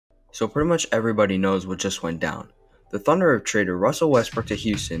So pretty much everybody knows what just went down. The Thunder have traded Russell Westbrook to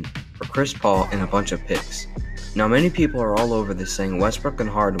Houston for Chris Paul and a bunch of picks. Now many people are all over this saying Westbrook and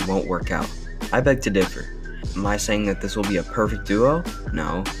Harden won't work out. I beg to differ. Am I saying that this will be a perfect duo?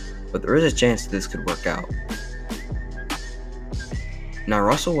 No, but there is a chance this could work out. Now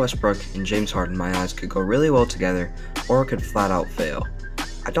Russell Westbrook and James Harden in my eyes could go really well together, or it could flat out fail.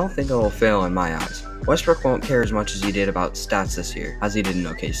 I don't think it will fail in my eyes. Westbrook won't care as much as he did about stats this year, as he did in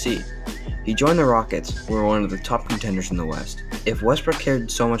OKC. He joined the Rockets, who were one of the top contenders in the West. If Westbrook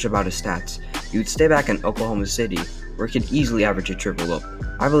cared so much about his stats, he would stay back in Oklahoma City, where he could easily average a triple-double.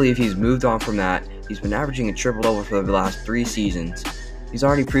 I believe he's moved on from that. He's been averaging a triple-double for the last 3 seasons. He's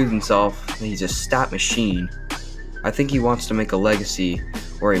already proved himself that he's a stat machine. I think he wants to make a legacy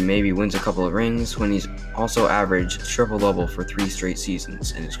where he maybe wins a couple of rings when he's also averaged triple-double for 3 straight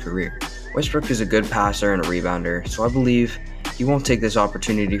seasons in his career. Westbrook is a good passer and a rebounder, so I believe he won't take this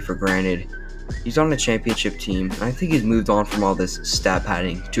opportunity for granted. He's on a championship team, and I think he's moved on from all this stat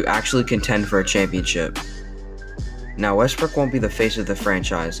padding to actually contend for a championship. Now, Westbrook won't be the face of the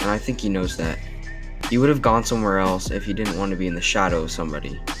franchise, and I think he knows that. He would have gone somewhere else if he didn't want to be in the shadow of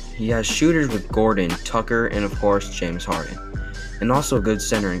somebody. He has shooters with Gordon, Tucker, and of course James Harden, and also a good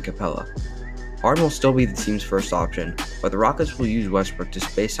center in Capella. Harden will still be the team's first option, but the Rockets will use Westbrook to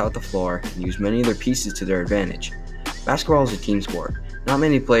space out the floor and use many of their pieces to their advantage. Basketball is a team sport. Not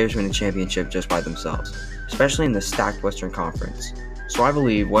many players win a championship just by themselves, especially in the stacked Western Conference. So I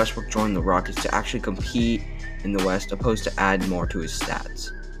believe Westbrook joined the Rockets to actually compete in the West opposed to add more to his stats.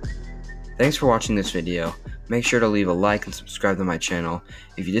 Thanks for watching this video. Make sure to leave a like and subscribe to my channel.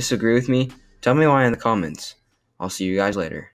 If you disagree with me, tell me why in the comments. I'll see you guys later.